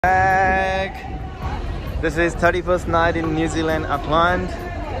Back. This is 31st night in New Zealand, Auckland.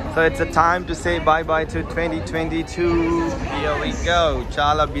 So it's a time to say bye-bye to 2022. Here we go.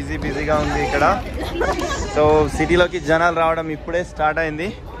 Chala busy ga undi ikkada. So city loki janalu raavadam ippude start ayindi.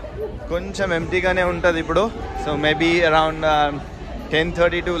 Koncham empty gaane untadi ippudu. So maybe around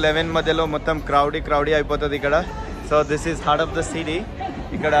 10:30 to 11 madhyalo mottam crowdy ayipotadi ikkada. So this is heart of the city.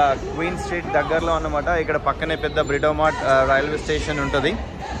 Ikkada Queen Street దగ్గరలో అన్నమాట. ఇక్కడ పక్కనే పెద్ద బ్రిడోమార్ట్ railway station ఉంటుంది.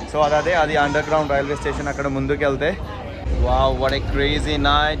 So అది under ground railway station. అక్కడ ముందుకు వెళ్తే wow, what a crazy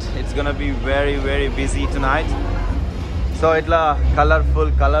night. It's gonna be very very busy tonight. So ఇట్లా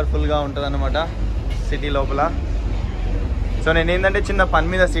కలర్ఫుల్గా ఉంటుంది అన్నమాట సిటీ లోపల. సో నేను ఏంటంటే చిన్న పని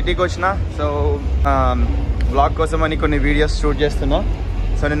మీద సిటీకి వచ్చిన. సో బ్లాగ్ కోసం అని కొన్ని వీడియోస్ షూట్ చేస్తున్నా.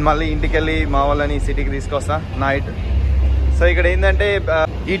 సో నేను మళ్ళీ ఇంటికి వెళ్ళి మా వాళ్ళని సిటీకి తీసుకొస్తా నైట్. సో ఇక్కడ ఏంటంటే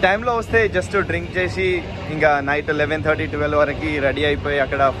ఈ టైంలో వస్తే జస్ట్ డ్రింక్ చేసి ఇంకా నైట్ 11:30 12 వరకు రెడీ అయిపోయి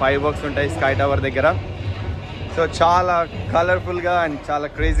అక్కడ ఫైర్ వర్క్స్ ఉంటాయి SkyTower దగ్గర. సో చాలా కలర్ఫుల్గా అండ్ చాలా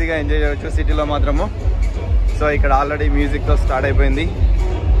క్రేజీగా ఎంజాయ్ చేయవచ్చు సిటీలో మాత్రము. సో ఇక్కడ ఆల్రెడీ మ్యూజిక్తో స్టార్ట్ అయిపోయింది.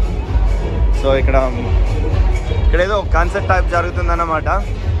 సో ఇక్కడ ఏదో కాన్సర్ట్ టైప్ జరుగుతుందన్నమాట.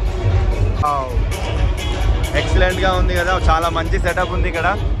 ఎక్సలెంట్గా ఉంది కదా, చాలా మంచి సెటప్ ఉంది ఇక్కడ.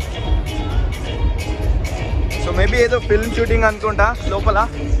 సో మేబీ ఏదో ఫిల్మ్ షూటింగ్ అనుకుంటా లోపల.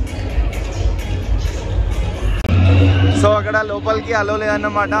 సో అక్కడ లోపలికి అలో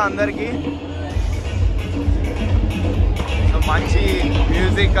లేదన్నమాట అందరికి. సో మంచి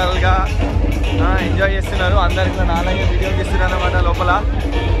మ్యూజికల్గా ఎంజాయ్ చేస్తున్నారు అందరికి. నాలాగే వీడియో తీస్తున్నారు అన్నమాట లోపల.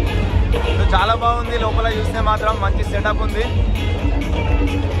 సో చాలా బాగుంది లోపల చూస్తే మాత్రం. మంచి సెటప్ ఉంది.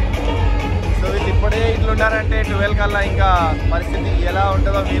 సో వీళ్ళు ఇప్పుడే ఇట్లున్నారంటే 12 కల్లా ఇంకా పరిస్థితి ఎలా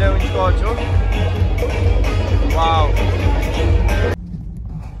ఉంటుందో మీరే ఉంచుకోవచ్చు. వావ్.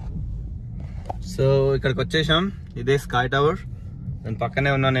 సో ఇక్కడికి వచ్చేసాం. ఇదే SkyTower. నేను పక్కనే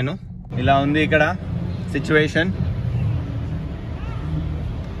ఉన్నా నేను. ఇలా ఉంది ఇక్కడ situation.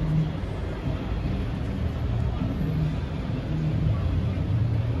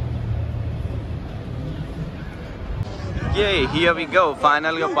 Here we go.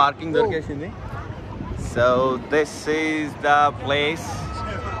 Final గా parking దొరికేసింది. So this is the place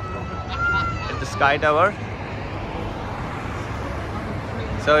at the SkyTower.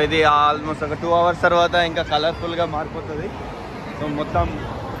 So ఇది ఆల్మోస్ట్ ఒక 2 hours తర్వాత ఇంకా కలర్ఫుల్గా మారిపోతుంది. సో మొత్తం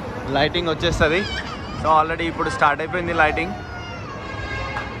లైటింగ్ వచ్చేస్తుంది. సో ఆల్రెడీ ఇప్పుడు స్టార్ట్ అయిపోయింది లైటింగ్.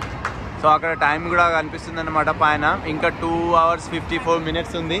 సో అక్కడ టైం కూడా కనిపిస్తుంది అన్నమాట పైన. ఇంకా 2 hours 54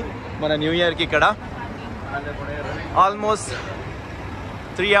 minutes ఉంది మన న్యూ ఇయర్కి ఇక్కడ. Almost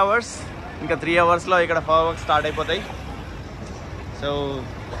 3 hours. ఇంకా 3 hours ఇక్కడ ఫైర్ వర్క్స్ స్టార్ట్ అయిపోతాయి. So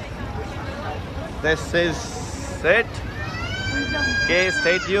this is it. Okay,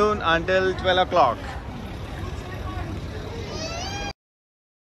 stay tuned until 12 o'clock.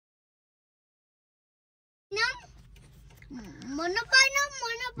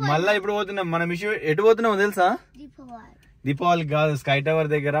 మళ్ళా ఇప్పుడు పోతున్నాం మనం. ఎటు పోతున్నాం తెలుసా? దీపావళి కాదు, SkyTower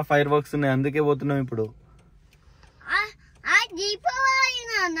దగ్గర ఫైర్ వర్క్స్ ఉన్నాయి, అందుకే పోతున్నాం ఇప్పుడు.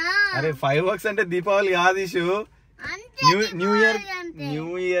 అరే ఫైర్ వర్క్స్ అంటే దీపావళి కాదు ఇష్యూ. న్యూ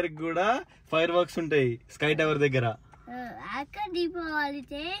ఇయర్ కూడా ఫైర్ వర్క్స్ ఉంటాయి SkyTower దగ్గర.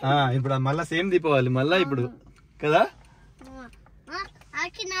 ఇప్పుడు మళ్ళా సేమ్ దీపావళి మళ్ళా ఇప్పుడు కదా.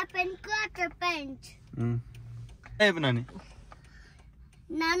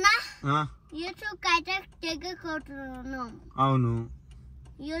 అవును,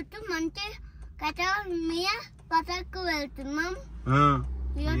 మంచి పతకు వెళ్తున్నాం.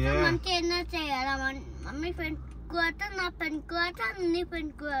 మంచి ఎన్నో చేయాలా మమ్మీ ఫ్రెండ్ నా పెన్ కోట నీ పెన్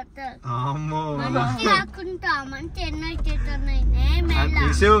కోట మంచి ఎన్నో చేస్తున్నాయి.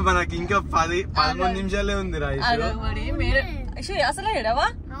 మనకి ఇంకా 11 నిమిషాలే ఉంది రా. అసలు ఎడవా?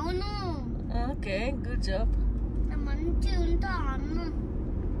 అవును. Okay, good job. మంచి ఉంటా అన్న.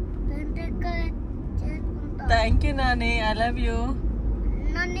 Thank you Nani. I love you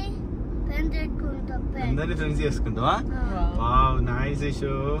Nani. అందరినీ ఫ్రెండ్స్ చేసుకుంటావా? Wow, nice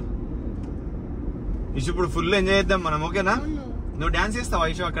ఇషు. ఇప్పుడు ఫుల్ ఎంజాయ్ చేద్దాం మనం, ఓకేనా? నువ్వు డాన్స్ చేస్తావా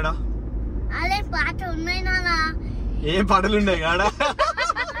ఇషు అక్కడ? ఏం పాటలు ఉన్నాయి కాడ?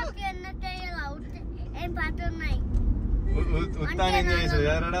 ఉత్తాన్ ఎంజాయ్ చేసాడు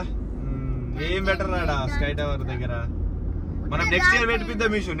కదరా. ఏం బెటర్ రాడా SkyTower దగ్గర. మనం నెక్స్ట్ ఇయర్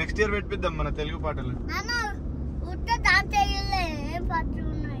పెట్టిద్దాం ఇషు. నెక్స్ట్ ఇయర్ పెట్టిద్దాం మన తెలుగు పాటలు.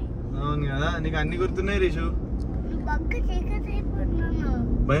 అవును కదా, నీకు అన్ని గుర్తున్నాయి రిషు.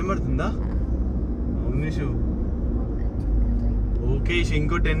 భయం పడుతుందా? అవును ఇషు. ఓకే ఇషు,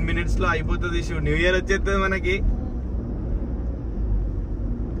 ఇంకో 10 minutes లో అయిపోతుంది ఇషు. న్యూ ఇయర్ వచ్చేస్తుంది మనకి.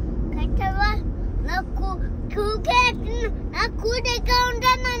 నాకు దగ్గర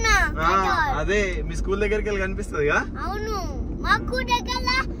ఉంటానన్నా అదే మీ స్కూల్ దగ్గరికి వెళ్ళి కనిపిస్తుందిగా అవును మాకు దగ్గర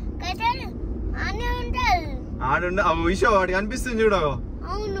కట్టలు అనే ఉంటారు ఆడుండ విషో వాడు కనిపిస్తుంది చూడు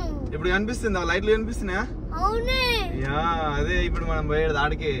అవును ఇప్పుడు కనిపిస్తుంది ఆ లైట్లు కనిపిస్తున్నాయా అవునే యా అదే ఇప్పుడు మనం పోయేది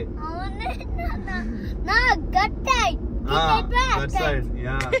ఆడికి అవునే నా గట్టాయి that side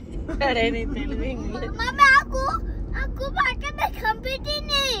yeah అరేని Telugu English mummy aku pakai bag computer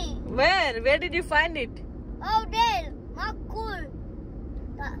ni. Where did you find it? Oh, there. Makul.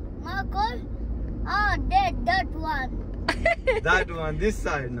 Oh, there, that one. that one this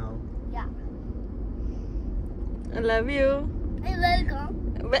side now. Yeah. I love you. You're welcome.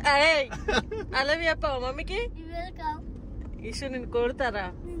 Hey, I love you appa mummy ki. You're welcome. Ishu nin kodtara.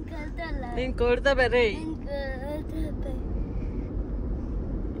 Nin Ninka kodta bere.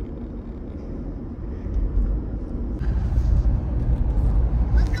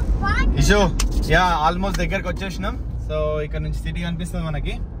 ఇషో yeah almost దగ్గరకు వచ్చేసినాం so ఇక్కడ నుంచి city కనిపిస్తుంది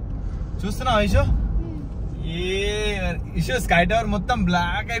మనకి చూస్తున్నావా ఇషో ఇషో sky tower మొత్తం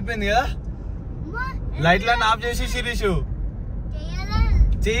black అయిపోయింది కదా లైట్లను ఆఫ్ చేసేసిరు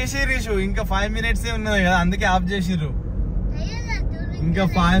చేసిరు ఇంకా 5 minutes ఉన్నది కదా అందుకే ఆఫ్ చేసిర్రు ఇంకా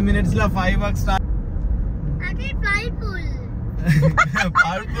 5 minutes లో 5 bucks start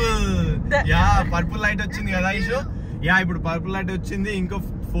purple yeah purple light వచ్చింది కదా ఇషో యా ఇప్పుడు పర్పుల్ లైట్ వచ్చింది ఇంకో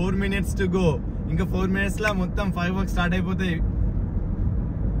 4 minutes టు గో ఇంకా 4 minutes లో మొత్తం 5 bucks స్టార్ట్ అయిపోతాయి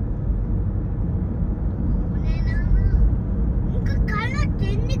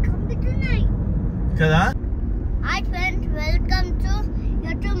కదా hi friends welcome to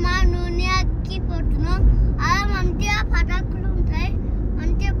YouTube మా నూనెకి పోతున్నాం అలా మంచిగా పటాకులు ఉంటాయి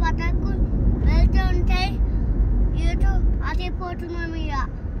మంచిగా పటాకులు వెళ్తూ ఉంటాయి యూట్యూబ్ అదే పోతున్నాం ఇక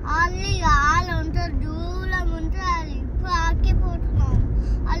వాళ్ళు ఉంటారు దూరం ఉంటారు అది ఇప్పుడు ఆకిపోతున్నాం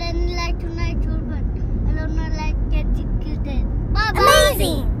వాళ్ళు ఎన్ని లైట్స్ ఉన్నాయి చూడండి అలా ఉన్న లైట్ ఎగ్జిక్యూటెడ్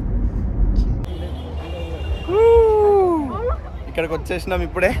ఇక్కడికి వచ్చేసినాం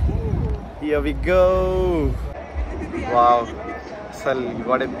ఇప్పుడే Here we go. Wow. అసలు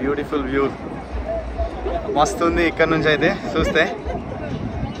వాట్ ఏ బ్యూటిఫుల్ వ్యూ మస్తు ఉంది ఇక్కడ నుంచి అయితే చూస్తే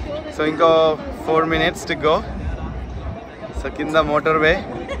సో ఇంకో 4 minutes టు గో సో కింద మోటార్ వే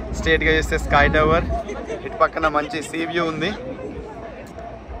స్ట్రేట్గా చేస్తే స్కై టవర్ ఇటు పక్కన మంచి సీ వ్యూ ఉంది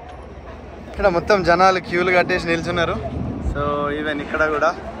ఇక్కడ మొత్తం జనాలు క్యూలు కట్టేసి నిల్చున్నారు సో ఈవెన్ ఇక్కడ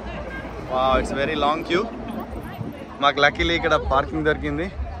కూడా wow it's very long queue మాకు లక్కీలీ ఇక్కడ పార్కింగ్ దొరికింది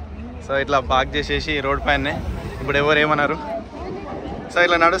సో ఇట్లా పార్క్ చేసేసి రోడ్ పైనే ఇప్పుడు ఎవరు ఏమన్నారు సో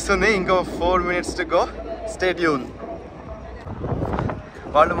ఇట్లా నడుస్తుంది ఇంకో 4 minutes to go stay tune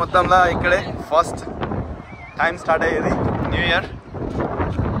వాళ్ళు మొత్తంలో ఇక్కడే ఫస్ట్ టైం స్టార్ట్ అయ్యేది న్యూ ఇయర్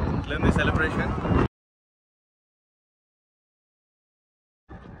ఇట్లా ఉంది సెలబ్రేషన్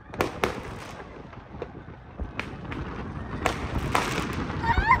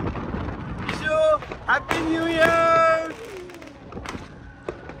హ్యాపీ న్యూ ఇయర్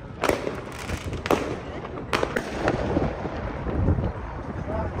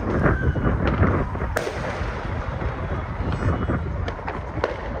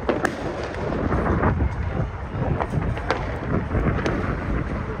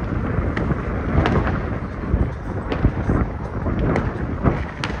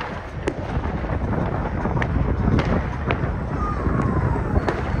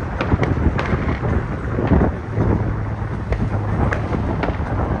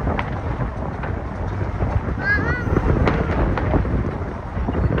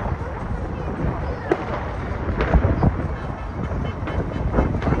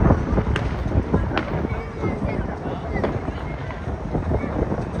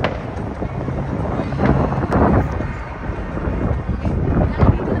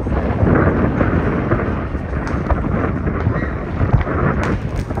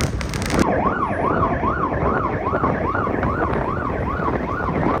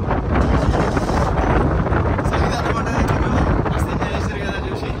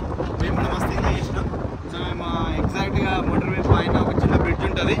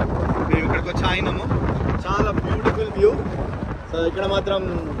చాలా బ్యూటిఫుల్ వ్యూ సో ఇక్కడ మాత్రం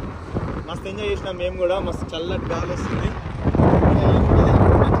మస్తు ఎంజాయ్ చేసినాం మేము కూడా మస్తు చల్లటి గాలి వస్తుంది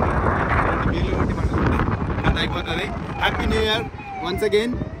వీళ్ళు కొట్టి మనకు అయిపోతుంది happy new year once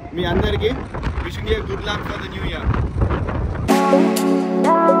again మీ అందరికీ wishing you good luck for the new year